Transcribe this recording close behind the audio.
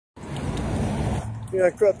Yeah,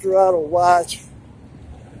 corruptarado watch.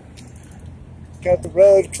 Got the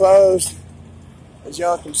road closed, as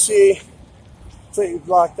y'all can see, completely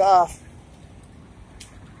blocked off.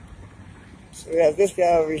 So we have this guy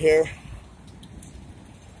over here.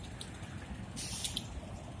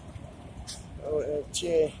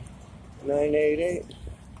 OFJ 988.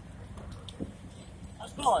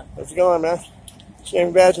 How's it going? How's it going, man? What's your name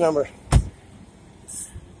and badge number?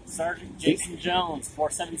 Sergeant Jason Jones,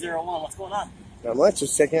 4701. What's going on? Not much,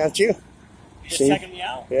 just checking out you. Just checking me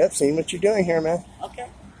out? Yep, seeing what you're doing here, man. Okay.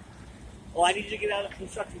 Well, I need you to get out of the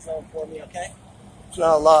construction zone for me, okay? It's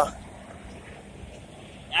not a law.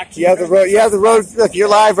 Actually, You have the road, look, you're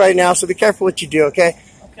live right now, so be careful what you do, okay?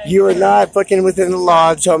 Okay. You are not fucking within the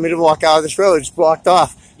law to tell me to walk out of this road. It's blocked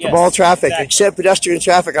off from all traffic, exactly. Except pedestrian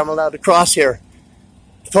traffic. I'm allowed to cross here.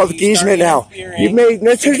 Public easement now. You've made,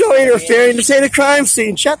 there's no interfering. This ain't a crime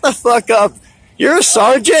scene. Shut the fuck up. You're a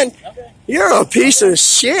sergeant. Okay. You're a piece of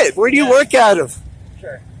shit. Where do you work out of?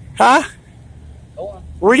 Sure. Huh? Go on.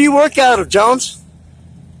 Where do you work out of, Jones?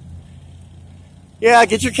 Yeah,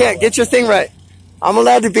 get your thing right. I'm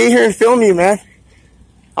allowed to be here and film you, man.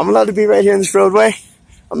 I'm allowed to be right here in this roadway.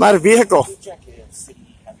 I'm not a vehicle. Check if the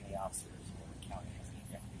city has any officers or the county has any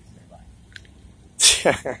deputies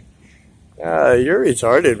nearby. You're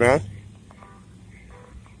retarded, man.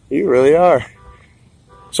 You really are.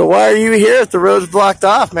 So why are you here if the road's blocked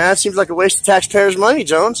off, man? It seems like a waste of taxpayers' money,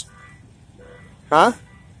 Jones. Huh?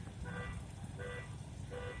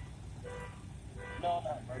 No, I'm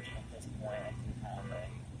not emerging at this point. I can have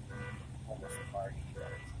a homeless party.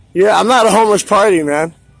 Yeah, I'm not a homeless party,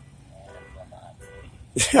 man.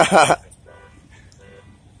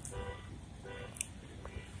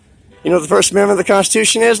 You know what the First Amendment of the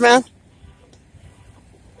Constitution is, man?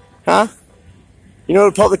 Huh? You know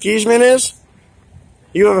what a public easement is?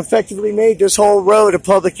 You have effectively made this whole road a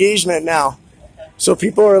public easement now. So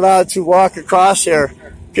people are allowed to walk across here.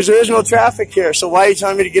 Because there is no traffic here. So why are you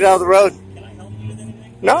telling me to get out of the road? Can I help you with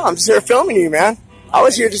anything? No, I'm just here filming you, man. I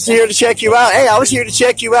was here to check you out. Hey, I was here to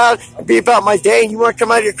check you out and be about my day. And you want to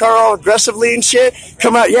come out of your car all aggressively and shit?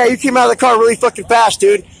 Come out. Yeah, you came out of the car really fucking fast,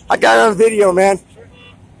 dude. I got it on video, man.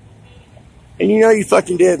 And you know you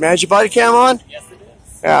fucking did, man. Is your body cam on? Yes, it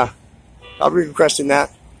is. Yeah. I'll be requesting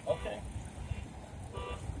that. Okay.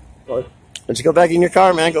 Why don't you go back in your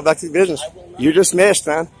car, man? Go back to the business. I will not. You're dismissed,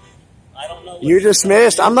 man. I don't know. You're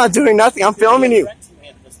dismissed. I'm not doing nothing. I'm filming you.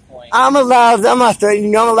 I'm not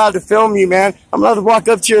threatening you. I'm allowed to film you, man. I'm allowed to walk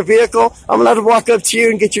up to your vehicle. I'm allowed to walk up to you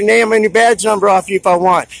and get your name and your badge number off you if I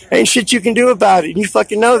want. Ain't shit you can do about it. And you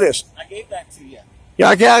fucking know this. I gave that to you. Yeah,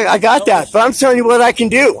 I got that. But I'm telling you what I can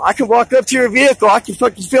do. I can walk up to your vehicle. I can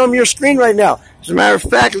fucking film your screen right now. As a matter of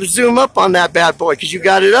fact, let's zoom up on that bad boy because you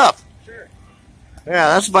got it up. Sure. Yeah,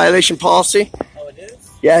 that's a violation policy. Oh, it is?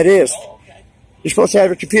 Yeah, it is. Oh, okay. You're supposed to have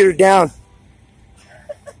your computer down.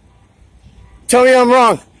 Tell me I'm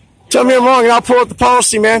wrong. Tell me I'm wrong and I'll pull up the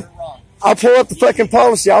policy, man. I'll pull up the fucking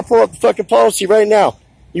policy. I'll pull up the fucking policy right now.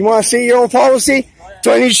 You want to see your own policy?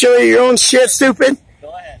 Do I need to show you your own shit, stupid? Go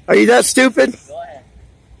ahead. Are you that stupid? Go ahead.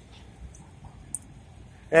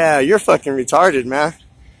 Yeah, you're fucking retarded, man.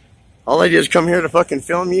 All I did is come here to fucking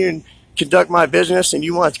film you and conduct my business, and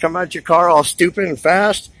you want to come out your car all stupid and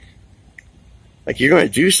fast? Like you're going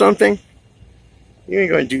to do something? You ain't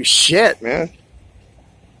going to do shit, man.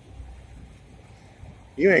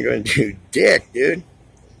 You ain't going to do dick, dude.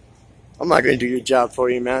 I'm not going to do your job for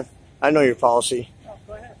you, man. I know your policy. Oh,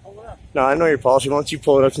 go ahead. Pull it up. No, I know your policy. Why don't you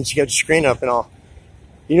pull it up since you got your screen up and all?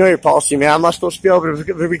 You know your policy, man. I'm not supposed to be able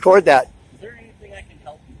to record that. Is there anything I can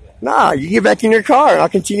help you with? Nah, you get back in your car and I'll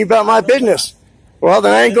continue about my business. Well,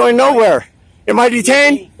 then I ain't going nowhere. Am I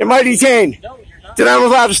detained? Am I detained? No, you're not. Then I'm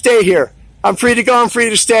allowed to stay here. I'm free to go. I'm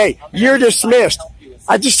free to stay. You're dismissed.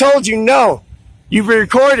 I just told you no. You've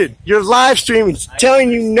recorded. You're live streaming.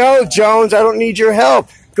 Telling you no, Jones. I don't need your help.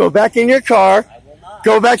 Go back in your car.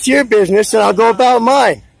 Go back to your business, and I'll go about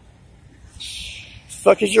mine. The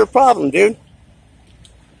fuck is your problem, dude?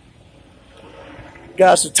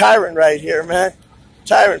 Got a tyrant right here, man.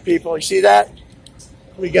 Tyrant people. You see that?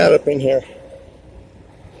 What we got up in here?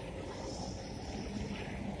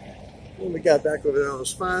 What we got back over there on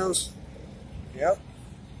those files? Yep.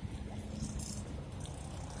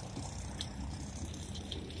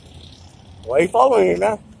 Why are you following me,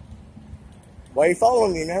 man? Why are you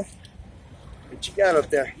following me, man? What you got up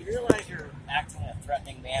there? You realize you're acting in a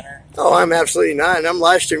threatening manner? Oh, I'm absolutely not. And I'm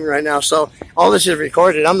live streaming right now, so all this is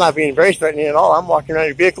recorded. I'm not being very threatening at all. I'm walking around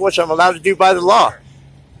your vehicle, which I'm allowed to do by the law.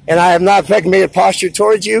 And I have not, in fact, made a posture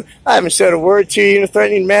towards you. I haven't said a word to you in a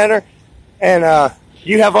threatening manner. And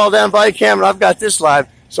you have all that on body cam, and I've got this live.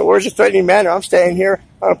 So where's the threatening manner? I'm staying here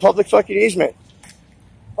on a public fucking easement.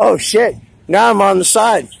 Oh, shit. Now I'm on the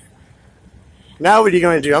side. Now what are you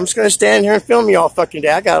going to do? I'm just going to stand here and film you all fucking day.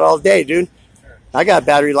 I got all day, dude. Sure. I got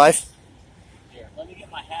battery life. Here, let me get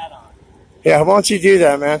my hat on. Yeah, why don't you do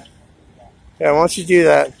that, man? Yeah, why don't you do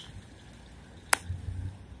that?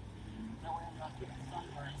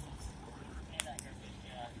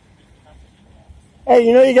 Hey,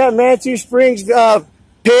 you know you got Manitou Springs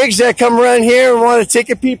pigs that come around here and want to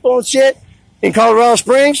ticket people and shit in Colorado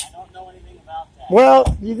Springs? I don't know anything about that.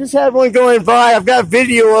 Well, you just had one going by. I've got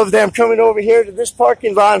video of them coming over here to this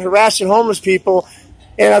parking lot and harassing homeless people,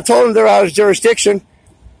 and I told them they're out of jurisdiction,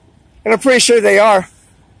 and I'm pretty sure they are.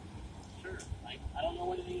 Sure. I don't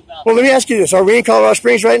know anything about Well, let me ask you this. Are we in Colorado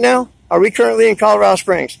Springs right now? Are we currently in Colorado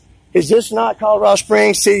Springs? Is this not Colorado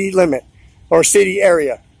Springs city limit or city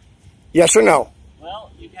area? Yes or no?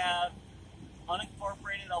 Well, you have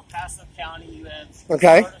unincorporated El Paso County, you have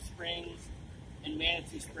Okay. Colorado Springs and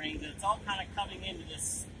Manitou Springs, and it's all kind of coming into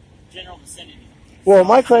this general vicinity. Well,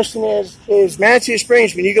 my question is Manitou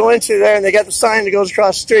Springs, when you go into there and they got the sign that goes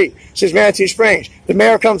across the street, says Manitou Springs, the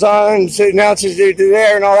mayor comes on and announces they're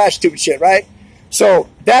there and all that stupid shit, right? So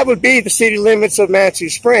that would be the city limits of Manitou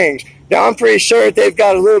Springs. Now, I'm pretty sure they've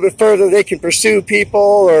got a little bit further. They can pursue people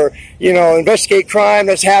or, you know, investigate crime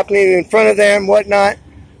that's happening in front of them, whatnot.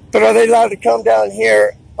 But are they allowed to come down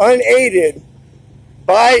here unaided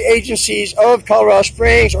by agencies of Colorado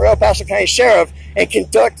Springs or El Paso County Sheriff and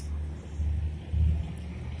conduct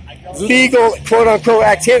legal, quote-unquote,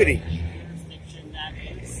 activity? Jurisdiction that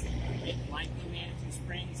is, it might be Manitou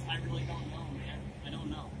Springs. I really don't know, man. I don't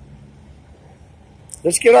know.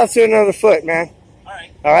 Let's get off to another foot, man.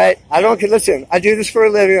 All right. All right? Listen, I do this for a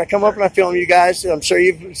living. I come up and I film you guys. I'm sure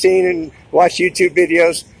you've seen and watched YouTube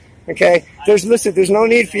videos. Okay? There's no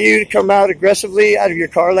need for you to come out aggressively out of your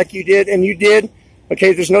car like you did, and you did.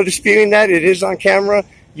 Okay? There's no disputing that. It is on camera.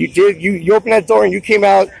 You did. You opened that door and you came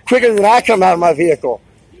out quicker than I come out of my vehicle.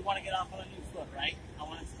 You want to get off on a new foot, right? I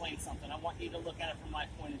want to explain something. I want you to look at it from my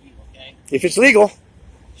point of view, okay? If it's legal.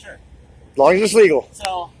 Sure. As long as it's legal.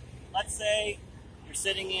 So, let's say you're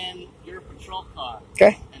sitting in your patrol car.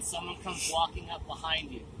 Okay. And someone comes walking up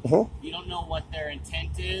behind you. Mm-hmm. You don't know what their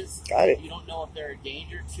intent is. Got it. You don't know if they're a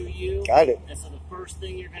danger to you. Got it. And so the first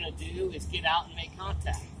thing you're going to do is get out and make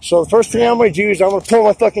contact. So the first thing I'm going to do is I'm going to pull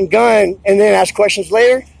my fucking gun and then ask questions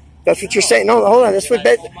later? That's what you're saying? No, hold on. That's what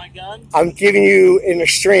Pull my gun? I'm giving you an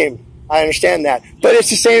extreme. I understand that. But it's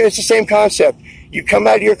the same. It's the same concept. You come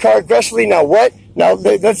out of your car aggressively. Now what? Now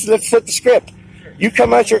let's flip the script. You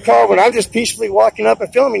come out your car when I'm just peacefully walking up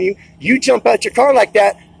and filming you. You jump out your car like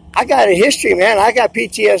that. I got a history, man. I got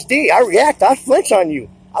PTSD. I react. I flinch on you.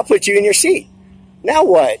 I'll put you in your seat. Now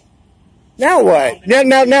what? Now what?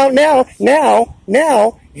 Now,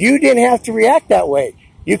 you didn't have to react that way.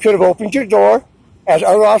 You could have opened your door, as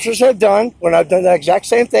other officers have done, when I've done the exact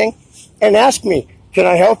same thing, and asked me, can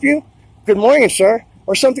I help you? Good morning, sir.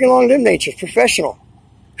 Or something along that nature. Professional.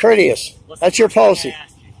 Courteous. That's your policy.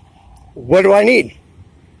 What do I need?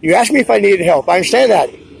 You asked me if I needed help. I understand that.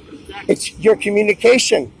 It's your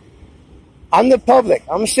communication. I'm the public.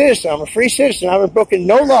 I'm a citizen. I'm a free citizen. I haven't broken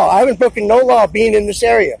no law. I haven't broken no law being in this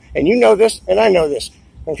area. And you know this, and I know this.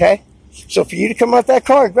 Okay? So for you to come out that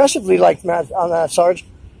car aggressively like that, on that, Sarge,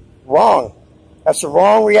 wrong. That's the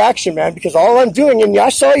wrong reaction, man, because all I'm doing, and I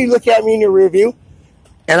saw you look at me in your rear view,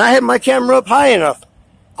 and I had my camera up high enough.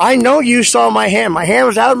 I know you saw my hand. My hand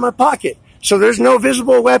was out of my pocket. So there's no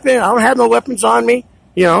visible weapon. I don't have no weapons on me.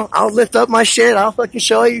 You know, I'll lift up my shit. I'll fucking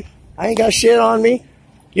show you. I ain't got shit on me.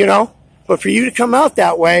 You know? But for you to come out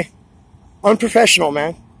that way, unprofessional,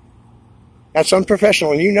 man. That's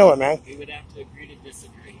unprofessional, and you know it, man. We would have to agree to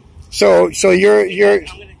disagree. So you're. I'm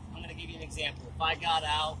gonna give you an example. If I got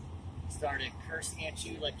out, started cursing at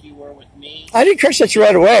you like you were with me. I didn't curse at you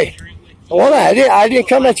right away. Well, I didn't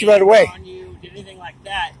come at you right away. On you, did anything like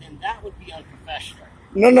that, then that would be unprofessional.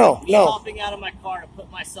 No. Hopping out of my car to put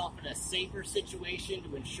myself in a safer situation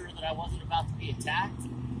to ensure that I wasn't about to be attacked,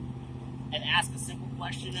 and ask a simple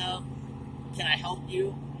question of, can I help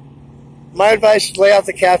you? My advice is lay out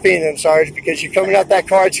the caffeine then, Sarge, because you're coming out that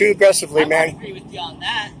car too aggressively, man. I agree with you on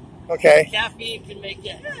that. Okay. Caffeine can make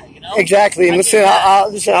you, you know. Exactly. And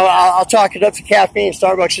I'll talk it up to caffeine.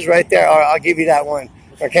 Starbucks is right there. I'll give you that one.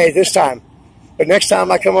 Okay, this time. But next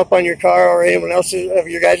time I come up on your car or anyone else's of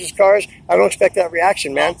your guys' cars, I don't expect that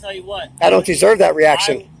reaction, man. I'll tell you what. I don't deserve that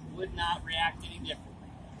reaction. I would not react any differently.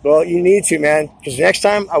 Well, you need to, man, because next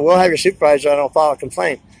time I will have your supervisor. I don't file a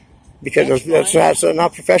complaint because that's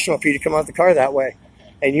not professional for you to come out the car that way,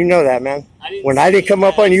 and you know that, man. When I didn't come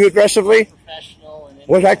up on you aggressively,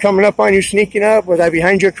 was I coming up on you, sneaking up? Was I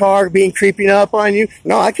behind your car, being creeping up on you?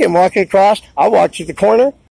 No, I came walking across. I walked to the corner.